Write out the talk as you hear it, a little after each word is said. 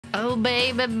Oh,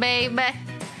 baby, baby,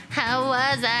 how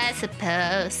was I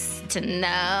supposed to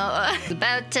know?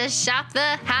 About to shop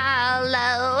the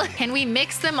Holo. Can we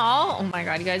mix them all? Oh my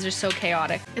God, you guys are so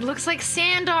chaotic. It looks like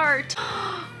sand art.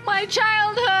 My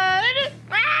childhood.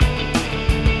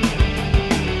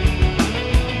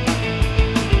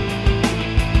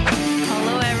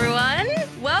 Hello, everyone.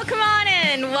 Welcome on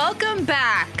in. Welcome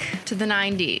back to the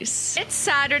 90s. It's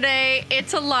Saturday.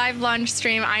 It's a live lunch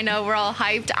stream. I know we're all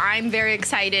hyped. I'm very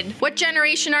excited. What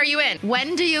generation are you in?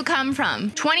 When do you come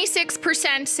from?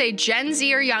 26% say Gen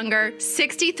Z or younger.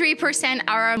 63%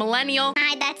 are a millennial.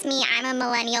 Hi, that's me. I'm a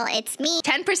millennial. It's me.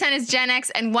 10% is Gen X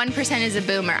and 1% is a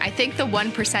boomer. I think the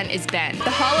 1% is Ben. The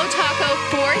Holo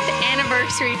Taco 4th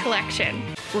anniversary collection.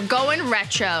 We're going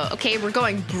retro, okay? We're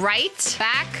going bright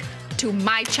back to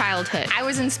my childhood. I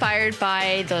was inspired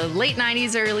by the late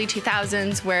 90s, early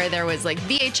 2000s, where there was like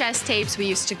VHS tapes. We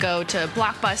used to go to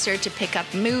Blockbuster to pick up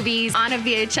movies on a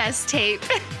VHS tape.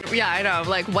 Yeah, I know.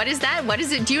 Like, what is that? What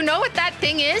is it? Do you know what that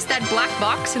thing is? That black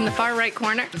box in the far right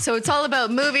corner? So it's all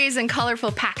about movies and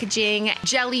colorful packaging,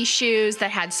 jelly shoes that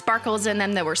had sparkles in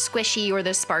them that were squishy, or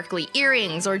the sparkly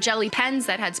earrings, or jelly pens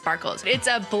that had sparkles. It's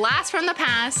a blast from the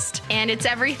past, and it's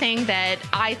everything that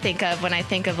I think of when I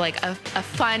think of like a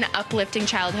fun, uplifting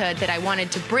childhood that I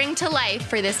wanted to bring to life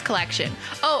for this collection.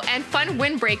 Oh, and fun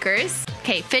windbreakers.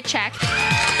 Okay, fit check.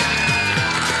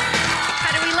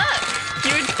 How do we look?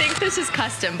 You would think this is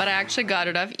custom, but I actually got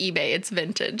it off eBay. It's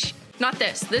vintage. Not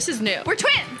this. This is new. We're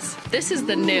twins. This is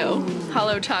the new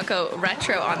Holo Taco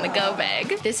Retro on the Go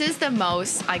bag. This is the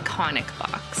most iconic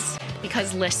box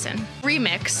because listen,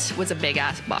 Remix was a big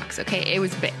ass box, okay? It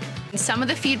was big. And some of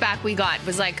the feedback we got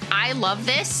was like, I love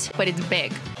this, but it's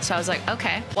big. So I was like,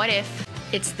 okay, what if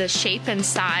it's the shape and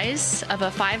size of a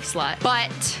 5 slot,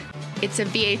 but it's a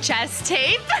VHS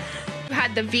tape?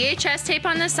 Had the VHS tape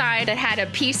on the side that had a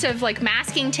piece of like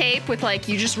masking tape with like,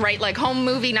 you just write like home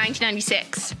movie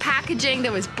 1996. Packaging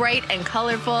that was bright and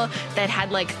colorful that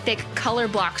had like thick color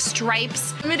block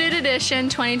stripes. Limited edition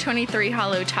 2023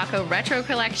 Holo Taco Retro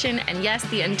Collection. And yes,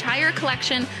 the entire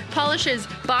collection, polishes,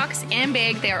 box, and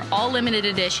bag, they are all limited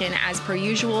edition as per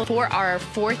usual for our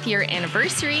 4th year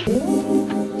anniversary.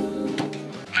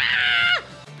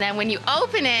 Then when you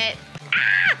open it,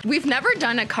 we've never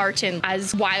done a carton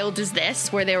as wild as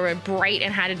this, where they were bright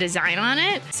and had a design on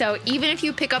it. So even if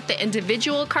you pick up the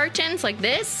individual cartons like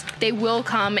this, they will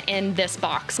come in this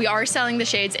box. We are selling the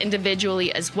shades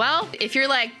individually as well. If you're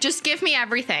like, just give me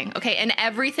everything, okay? And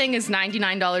everything is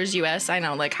 $99 US. I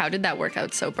know, like, how did that work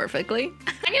out so perfectly?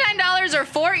 $99 or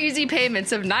 4 easy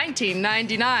payments of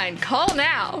 $19.99. Call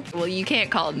now. Well, you can't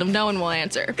call. No one will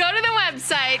answer. Go to the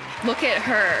website. Look at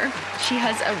her. She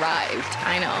has arrived.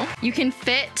 I know. You can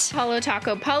fit Holo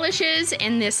Taco polishes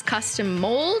in this custom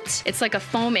mold. It's like a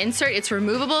foam insert. It's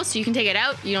removable, so you can take it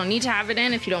out. You don't need to have it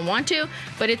in if you don't want to,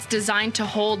 but it's designed to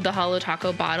hold the Holo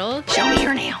Taco bottle. Show me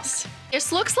your nails.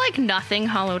 This looks like nothing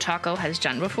Holo Taco has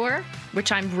done before,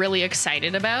 which I'm really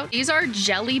excited about. These are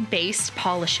jelly-based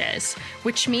polishes,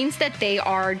 which means that they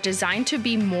are designed to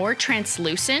be more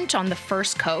translucent on the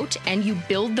first coat, and you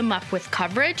build them up with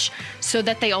coverage so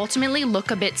that they ultimately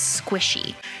look a bit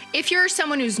squishy. If you're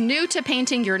someone who's new to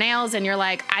painting your nails and you're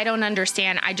like, I don't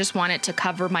understand, I just want it to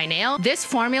cover my nail, this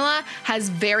formula has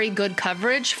very good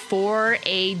coverage for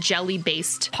a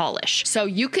jelly-based polish. So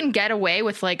you can get away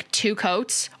with like 2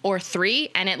 coats or 3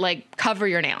 and it like cover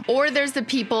your nail. Or there's the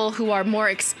people who are more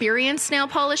experienced nail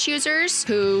polish users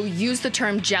who use the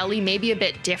term jelly maybe a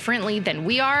bit differently than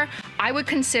we are. I would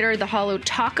consider the Holo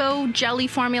Taco jelly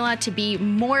formula to be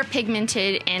more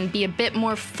pigmented and be a bit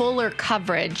more fuller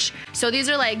coverage. So these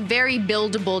are like very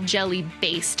buildable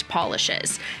jelly-based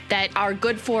polishes that are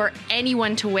good for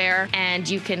anyone to wear, and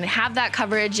you can have that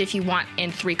coverage if you want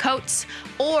in 3 coats,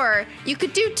 or you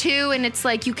could do 2 and it's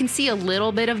like you can see a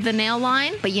little bit of the nail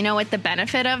line, but you know what the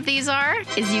benefit of these are?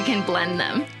 Is you can blend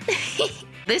them.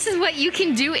 This is what you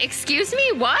can do. Excuse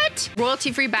me, what?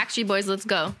 Royalty-free Backstreet Boys, let's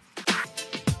go.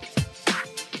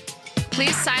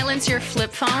 Please silence your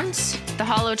flip phones. The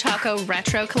Holo Taco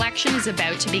Retro Collection is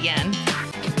about to begin.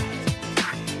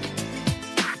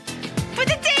 Put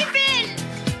the tape in!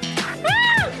 Woo!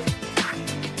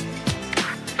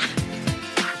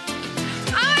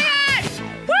 Oh my God!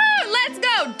 Woo! Let's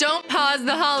go! Don't pause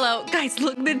the Holo. Guys,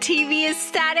 look, the TV is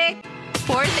static.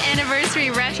 4th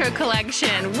anniversary retro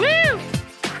collection. Woo!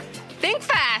 Think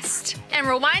fast and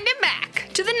rewind it back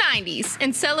to the 90s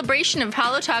in celebration of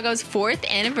Holo Taco's 4th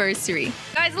anniversary.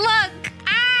 Guys, look!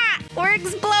 Ah! We're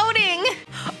exploding!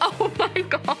 Oh my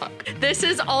God. This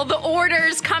is all the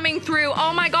orders coming through.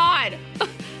 Oh my God.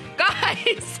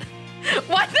 Guys,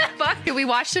 what the fuck? Did we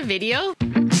watch the video?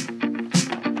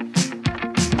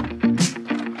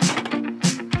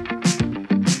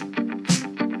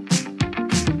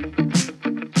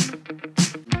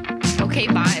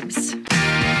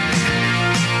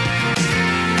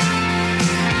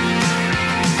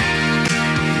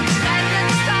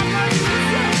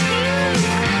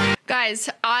 guys,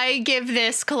 I give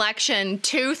this collection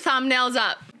 2 thumbnails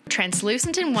up.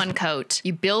 Translucent in 1 coat,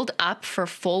 you build up for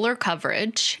fuller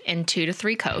coverage in 2 to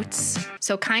 3 coats.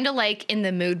 So kind of like in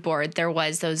the mood board, there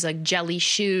was those like jelly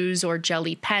shoes or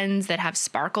jelly pens that have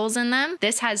sparkles in them.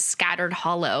 This has scattered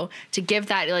holo to give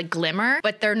that like glimmer,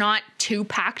 but they're not too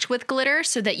packed with glitter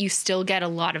so that you still get a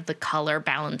lot of the color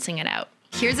balancing it out.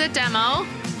 Here's a demo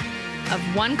of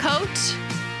 1 coat,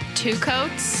 2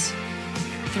 coats,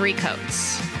 3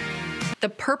 coats. The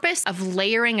purpose of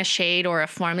layering a shade or a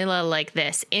formula like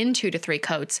this in 2 to 3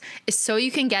 coats is so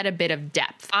you can get a bit of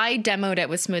depth. I demoed it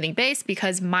with smoothing base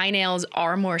because my nails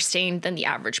are more stained than the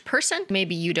average person.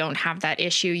 Maybe you don't have that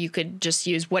issue. You could just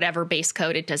use whatever base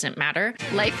coat, it doesn't matter.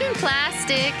 Life in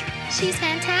plastic, she's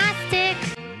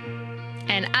fantastic.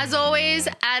 And as always,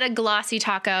 add a glossy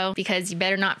taco because you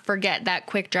better not forget that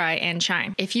quick dry and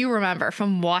shine. If you remember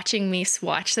from watching me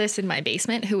swatch this in my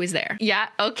basement, who was there? Yeah,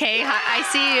 okay, I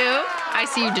see you. I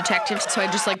see you, detective. So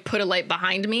I just like put a light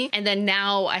behind me and then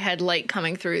now I had light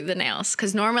coming through the nails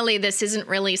because normally this isn't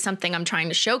really something I'm trying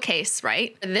to showcase,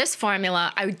 right? This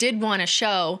formula, I did want to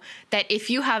show that if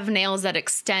you have nails that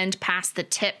extend past the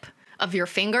tip of your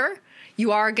finger,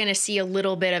 you are going to see a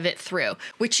little bit of it through,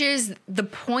 which is the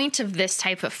point of this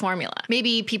type of formula.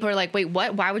 Maybe people are like, wait,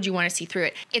 what? Why would you want to see through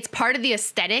it? It's part of the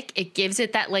aesthetic. It gives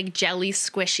it that like jelly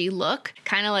squishy look,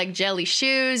 kind of like jelly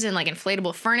shoes and like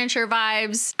inflatable furniture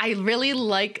vibes. I really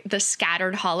like the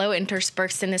scattered holo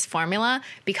interspersed in this formula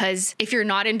because if you're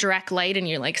not in direct light and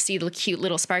you like see the cute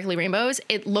little sparkly rainbows,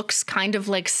 it looks kind of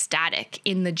like static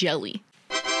in the jelly.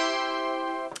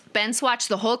 Ben swatched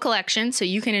the whole collection so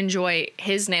you can enjoy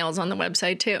his nails on the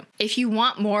website too. If you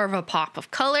want more of a pop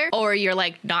of color or you're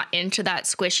like not into that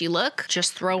squishy look,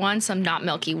 just throw on some Not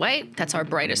Milky White. That's our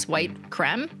brightest white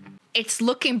creme. It's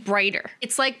looking brighter.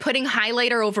 It's like putting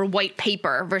highlighter over white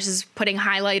paper versus putting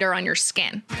highlighter on your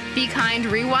skin. Be kind,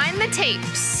 rewind the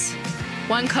tapes.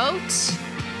 1 coat,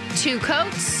 2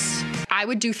 coats. I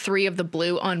would do 3 of the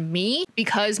blue on me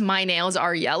because my nails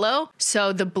are yellow.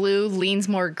 So the blue leans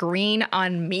more green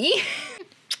on me.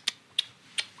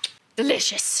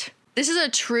 Delicious. This is a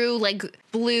true like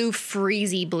blue,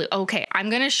 freezy blue. Okay, I'm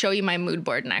gonna show you my mood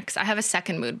board next. I have a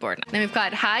second mood board. Then we've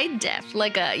got high def,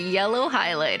 like a yellow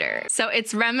highlighter. So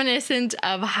it's reminiscent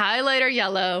of highlighter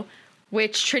yellow,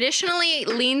 which traditionally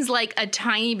leans like a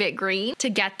tiny bit green to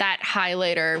get that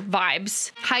highlighter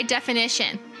vibes. High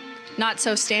definition. Not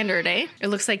so standard, eh? It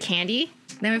looks like candy.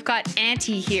 Then we've got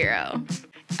Anti-Hero,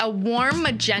 a warm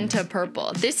magenta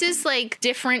purple. This is like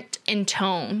different in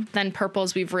tone than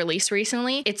purples we've released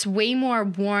recently. It's way more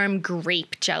warm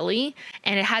grape jelly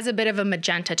and it has a bit of a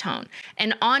magenta tone.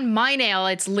 And on my nail,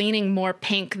 it's leaning more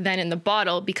pink than in the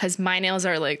bottle because my nails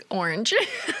are like orange.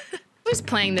 Who's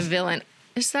playing the villain?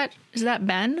 Is that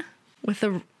Ben with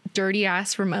the dirty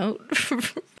ass remote?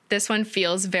 This one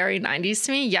feels very 90s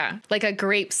to me. Yeah, like a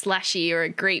grape slushy or a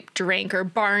grape drink or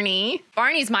Barney.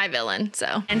 Barney's my villain,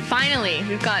 so. And finally,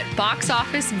 we've got Box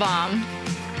Office Bomb,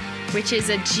 which is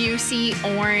a juicy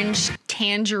orange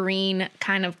tangerine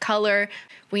kind of color.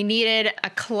 We needed a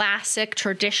classic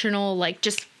traditional, like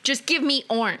just give me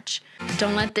orange.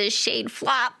 Don't let this shade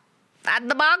flop at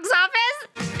the box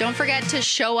office. Don't forget to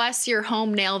show us your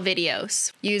home nail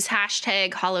videos. Use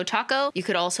hashtag Holo Taco. You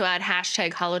could also add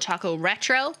hashtag Holo Taco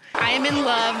Retro. I am in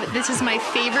love. This is my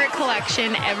favorite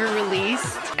collection ever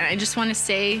released. And I just want to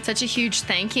say such a huge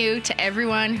thank you to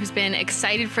everyone who's been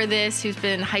excited for this, who's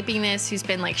been hyping this, who's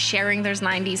been like sharing those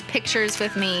 90s pictures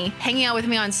with me, hanging out with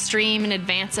me on stream in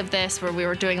advance of this where we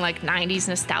were doing like 90s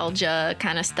nostalgia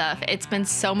kind of stuff. It's been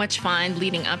so much fun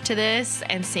leading up to this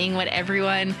and seeing what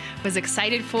everyone was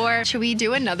excited for. Should we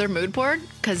do another mood board?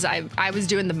 Because I was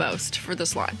doing the most for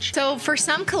this launch. So for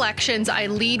some collections, I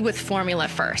lead with formula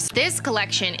first. This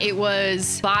collection, it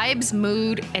was vibes,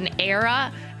 mood, and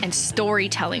era, and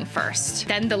storytelling first.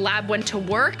 Then the lab went to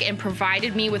work and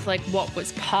provided me with like what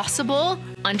was possible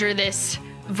under this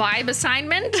vibe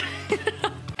assignment.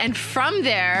 And from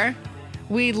there,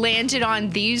 we landed on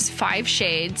these 5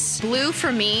 shades. Blue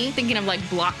for me, thinking of like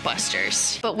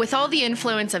blockbusters. But with all the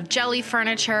influence of jelly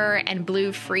furniture and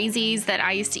blue freezies that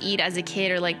I used to eat as a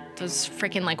kid, or like those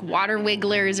freaking like water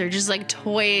wigglers or just like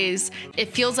toys,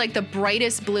 it feels like the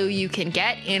brightest blue you can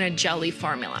get in a jelly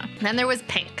formula. Then there was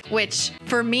pink, which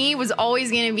for me was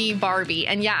always gonna be Barbie.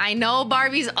 And yeah, I know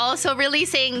Barbie's also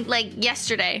releasing like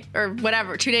yesterday or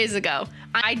whatever, 2 days ago.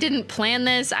 I didn't plan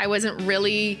this. I wasn't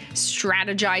really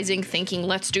strategizing, thinking,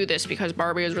 let's do this because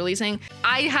Barbie was releasing.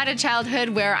 I had a childhood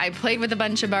where I played with a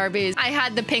bunch of Barbies. I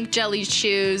had the pink jelly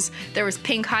shoes. There was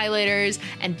pink highlighters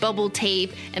and bubble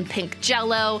tape and pink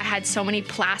jello. I had so many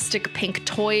plastic pink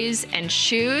toys and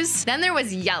shoes. Then there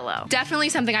was yellow. Definitely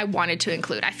something I wanted to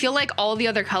include. I feel like all the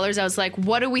other colors, I was like,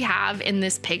 what do we have in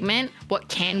this pigment? What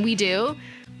can we do?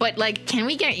 But like, can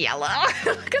we get yellow?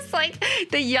 Because like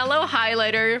the yellow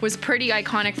highlighter was pretty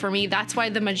iconic for me. That's why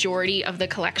the majority of the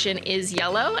collection is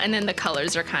yellow. And then the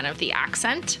colors are kind of the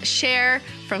accent. Cher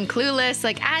from Clueless,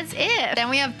 like as if. Then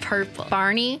we have purple.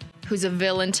 Barney, who's a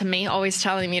villain to me, always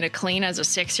telling me to clean as a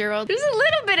 6-year-old. There's a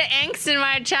little bit of angst in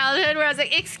my childhood where I was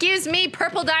like, excuse me,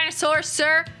 purple dinosaur,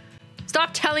 sir.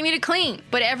 Stop telling me to clean.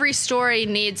 But every story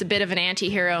needs a bit of an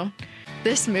anti-hero.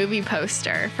 This movie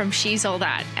poster from She's All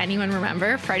That. Anyone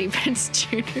remember? Freddie Prinze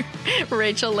Jr.,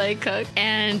 Rachel Leigh Cook.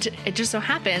 And it just so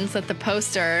happens that the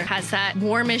poster has that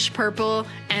warmish purple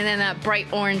and then that bright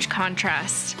orange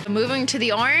contrast. Moving to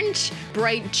the orange,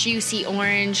 bright juicy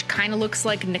orange, kind of looks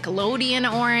like Nickelodeon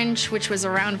orange, which was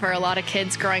around for a lot of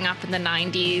kids growing up in the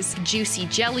 90s. Juicy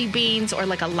jelly beans or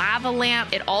like a lava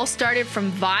lamp. It all started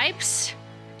from vibes.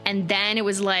 And then it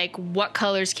was like, what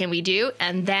colors can we do?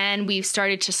 And then we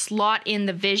started to slot in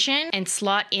the vision and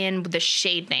slot in the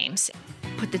shade names.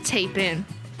 Put the tape in.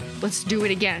 Let's do it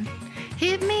again.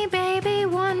 Hit me, baby,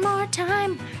 one more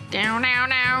time. Down, down,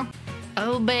 down.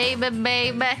 Oh, baby,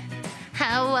 baby.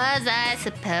 How was I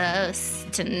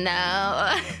supposed to know?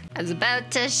 I was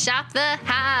about to shop the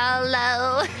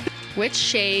Holo. Which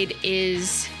shade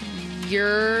is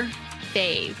your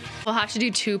fave? We'll have to do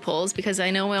 2 polls because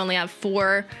I know we only have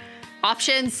 4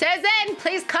 options. Susan,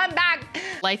 please come back.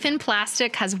 Life in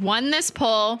Plastic has won this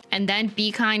poll, and then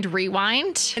Be Kind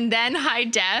Rewind, and then High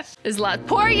Def is left.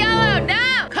 Poor yellow,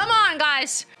 no! Come on,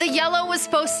 guys. The yellow was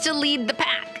supposed to lead the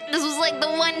pack. This was like the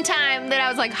one time that I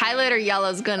was like, highlighter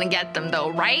yellow's gonna get them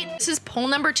though, right? This is poll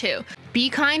number 2. Be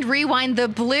Kind Rewind, the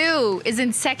blue is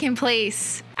in 2nd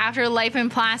place after Life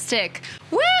in Plastic.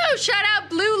 Woo! Shout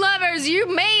out blue lovers, you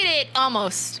made it!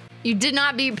 Almost. You did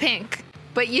not beat pink,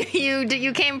 but you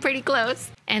came pretty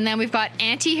close. And then we've got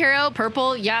Anti-Hero,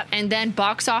 purple, yep. And then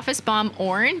Box Office Bomb,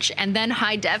 orange. And then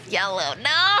High Def, yellow.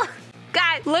 No!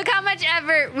 God, look how much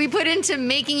effort we put into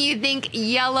making you think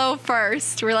yellow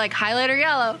first. We're like, highlighter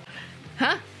yellow.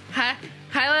 Huh?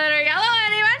 Highlighter yellow,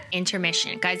 anyone?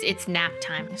 Intermission. Guys, it's nap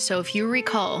time. So if you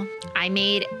recall, I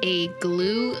made a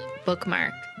glue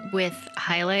bookmark with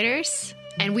highlighters.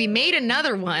 And we made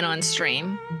another one on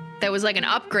stream that was like an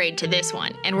upgrade to this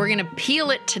one, and we're gonna peel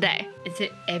it today. Is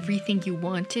it everything you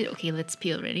wanted? Okay, let's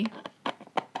peel. Ready?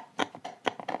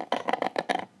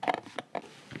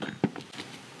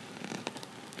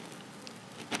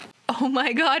 Oh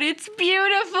my God, it's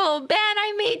beautiful. Ben,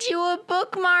 I made you a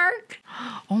bookmark.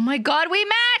 Oh my God, we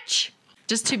match.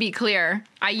 Just to be clear,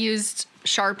 I used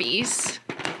Sharpies.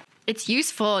 It's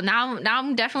useful. Now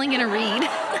I'm definitely gonna read.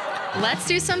 Let's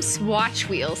do some swatch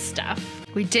wheel stuff.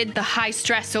 We did the high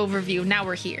stress overview, now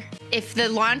we're here. If the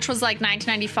launch was like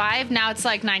 1995, now it's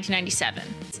like 1997.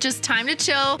 It's just time to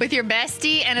chill with your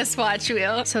bestie and a swatch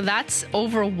wheel. So that's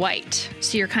over white.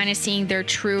 So you're kind of seeing their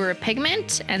truer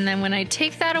pigment. And then when I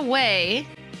take that away,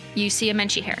 you see a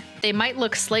Menchie hair. They might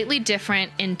look slightly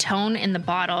different in tone in the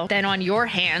bottle than on your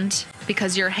hand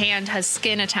because your hand has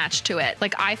skin attached to it.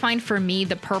 Like I find for me,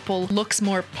 the purple looks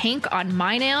more pink on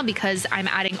my nail because I'm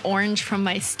adding orange from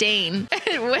my stain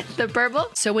with the purple.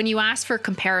 So when you ask for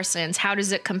comparisons, how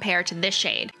does it compare to this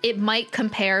shade? It might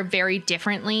compare very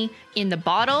differently in the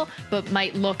bottle, but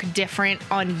might look different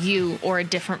on you or a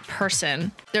different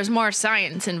person. There's more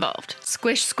science involved.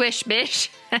 Squish, squish, bish.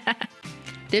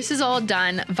 This is all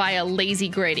done via lazy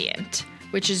gradient,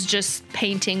 which is just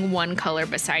painting one color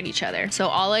beside each other. So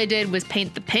all I did was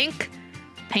paint the pink,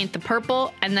 paint the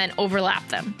purple, and then overlap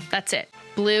them. That's it.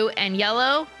 Blue and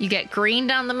yellow, you get green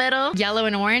down the middle. Yellow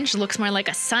and orange looks more like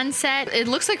a sunset. It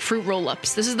looks like fruit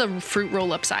roll-ups. This is the fruit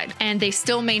roll-up side. And they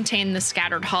still maintain the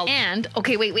scattered holo. And,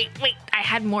 okay, wait. I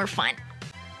had more fun.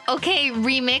 Okay,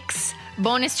 remix.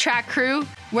 Bonus track crew,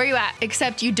 where you at?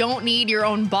 Except you don't need your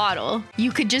own bottle.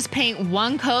 You could just paint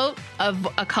one coat of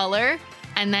a color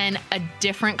and then a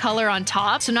different color on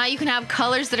top. So now you can have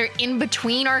colors that are in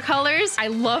between our colors. I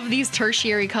love these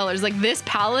tertiary colors. Like this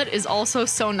palette is also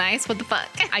so nice. What the fuck?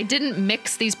 I didn't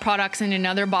mix these products in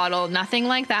another bottle, nothing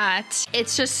like that.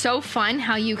 It's just so fun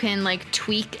how you can like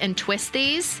tweak and twist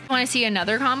these. Want to see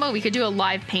another combo? We could do a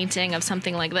live painting of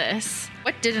something like this.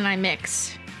 What didn't I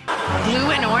mix?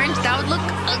 Blue and orange? That would look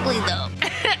ugly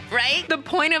though, right? The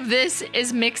point of this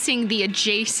is mixing the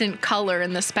adjacent color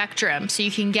in the spectrum so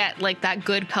you can get like that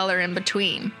good color in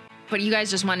between. But you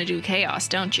guys just want to do chaos,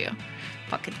 don't you?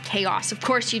 Fucking chaos. Of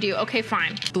course you do. Okay,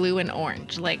 fine. Blue and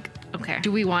orange. Like, okay.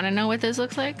 Do we want to know what this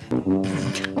looks like?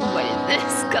 What is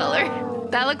this color?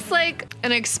 That looks like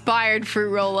an expired fruit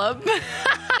roll-up.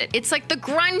 It's like the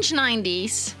grunge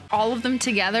 90s. All of them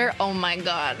together, oh my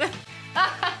God.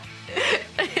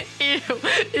 Ew.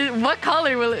 What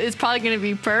color is probably gonna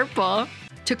be purple?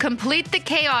 To complete the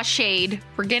chaos shade,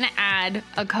 we're gonna add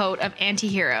a coat of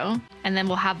anti-hero, and then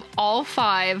we'll have all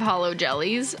 5 holo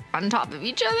jellies on top of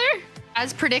each other.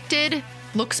 As predicted,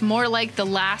 looks more like the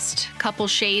last couple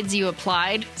shades you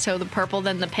applied, so the purple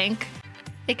than the pink.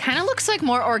 It kind of looks like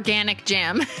more organic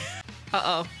jam.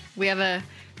 Uh-oh, we have a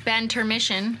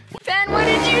bantermission. Ben, what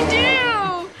did you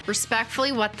do?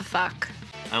 Respectfully, what the fuck?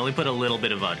 I only put a little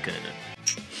bit of vodka in it.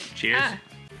 Cheers. Ah.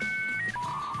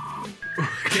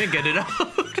 Can't get it out.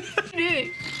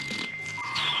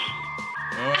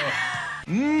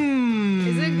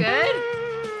 Is it good?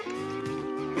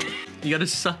 You gotta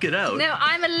suck it out. No,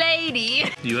 I'm a lady.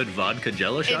 You had vodka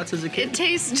jello shots as a kid? It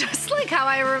tastes just like how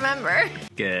I remember.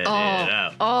 Get it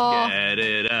out. Oh. Get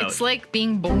it out. It's like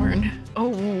being born.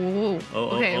 Oh,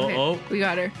 Oh. We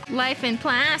got her. Life in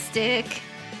plastic.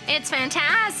 It's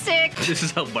fantastic. This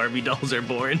is how Barbie dolls are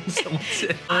born. Someone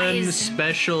said. One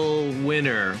special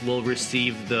winner will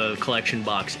receive the collection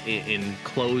box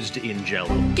enclosed in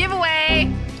jello.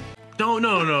 Giveaway.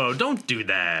 No, don't do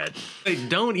that. Hey,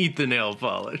 don't eat the nail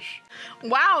polish.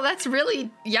 Wow, that's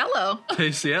really yellow.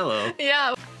 Tastes yellow.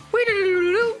 Yeah.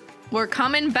 We're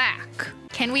coming back.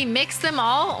 Can we mix them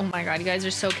all? Oh my God, you guys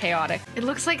are so chaotic. It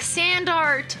looks like sand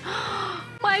art.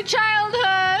 My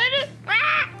childhood.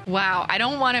 Wow, I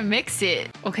don't want to mix it.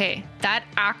 Okay, that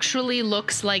actually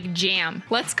looks like jam.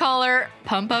 Let's call her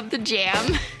Pump Up the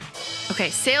Jam. Okay,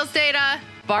 sales data.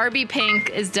 Barbie Pink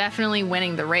is definitely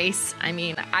winning the race. I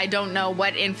mean, I don't know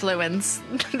what influence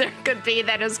there could be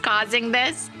that is causing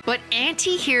this, but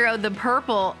Anti-Hero, the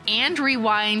purple, and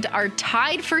Rewind are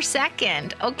tied for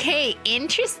second. Okay,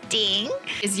 interesting.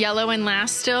 Is yellow in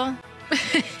last still?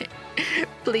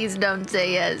 Please don't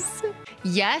say yes.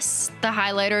 Yes, the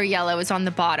highlighter yellow is on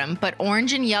the bottom, but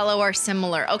orange and yellow are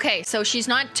similar. Okay, so she's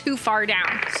not too far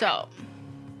down. So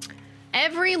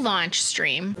every launch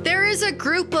stream, there is a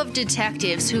group of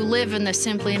detectives who live in the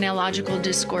Simply Illogical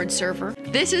Discord server.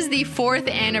 This is the 4th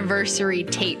anniversary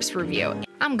tapes review.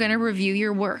 I'm gonna review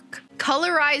your work.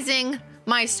 Colorizing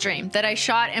my stream that I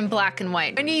shot in black and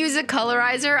white. When you use a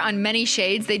colorizer on many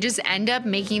shades, they just end up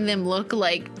making them look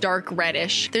like dark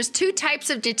reddish. There's 2 types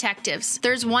of detectives.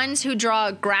 There's ones who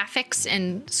draw graphics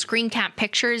and screen cap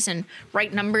pictures and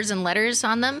write numbers and letters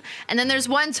on them. And then there's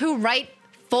ones who write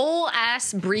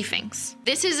full-ass briefings.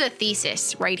 This is a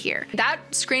thesis right here. That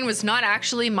screen was not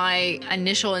actually my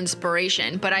initial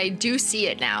inspiration, but I do see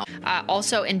it now.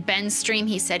 Also in Ben's stream,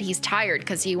 he said he's tired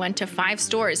because he went to 5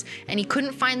 stores and he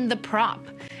couldn't find the prop.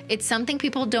 It's something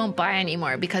people don't buy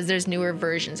anymore because there's newer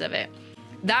versions of it.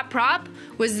 That prop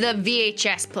was the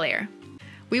VHS player.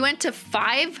 We went to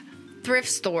 5 thrift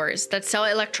stores that sell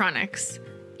electronics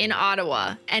in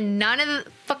Ottawa, and none of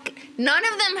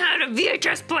them had a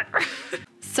VHS player.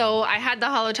 So I had the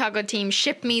Holo Taco team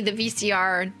ship me the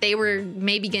VCR they were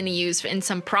maybe gonna use in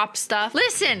some prop stuff.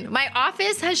 Listen, my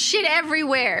office has shit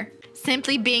everywhere.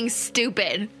 Simply being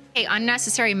stupid. Hey,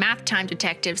 unnecessary math time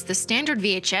detectives. The standard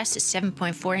VHS is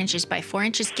 7.4 inches by 4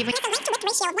 inches, giving...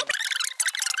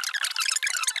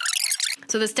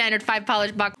 So the standard 5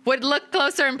 polish box would look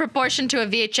closer in proportion to a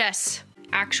VHS.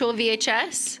 Actual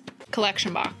VHS,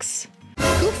 collection box.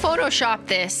 Who photoshopped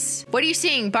this? What are you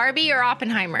seeing, Barbie or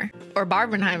Oppenheimer? Or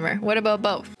Barbenheimer? What about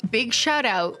both? Big shout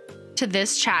out to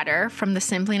this chatter from the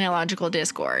Simply Illogical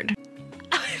Discord.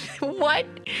 What?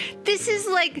 This is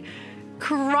like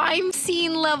crime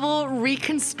scene level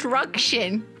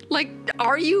reconstruction. Like,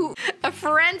 are you a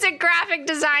forensic graphic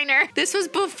designer? This was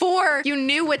before you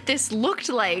knew what this looked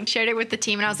like. Shared it with the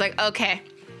team and I was like, okay,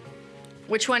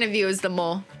 which one of you is the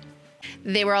mole?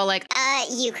 They were all like,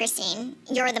 you, Christine.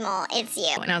 You're the mole. It's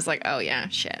you. And I was like, oh yeah,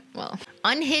 shit. Well,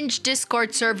 unhinged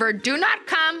Discord server, do not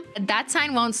come. That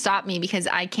sign won't stop me because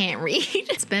I can't read.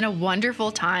 It's been a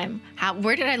wonderful time.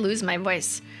 Where did I lose my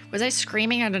voice? Was I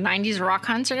screaming at a 90s rock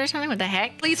concert or something? What the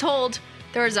heck? Please hold.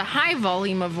 There is a high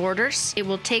volume of orders. It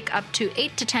will take up to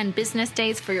 8 to 10 business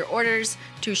days for your orders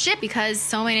to ship because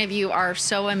so many of you are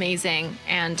so amazing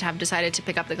and have decided to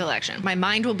pick up the collection. My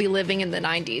mind will be living in the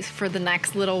 90s for the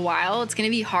next little while. It's gonna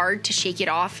be hard to shake it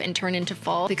off and turn into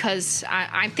fall because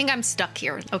I think I'm stuck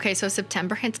here. Okay, so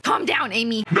September hits. Calm down,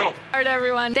 Amy. No. All right,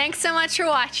 everyone. Thanks so much for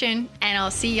watching and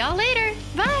I'll see y'all later.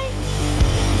 Bye.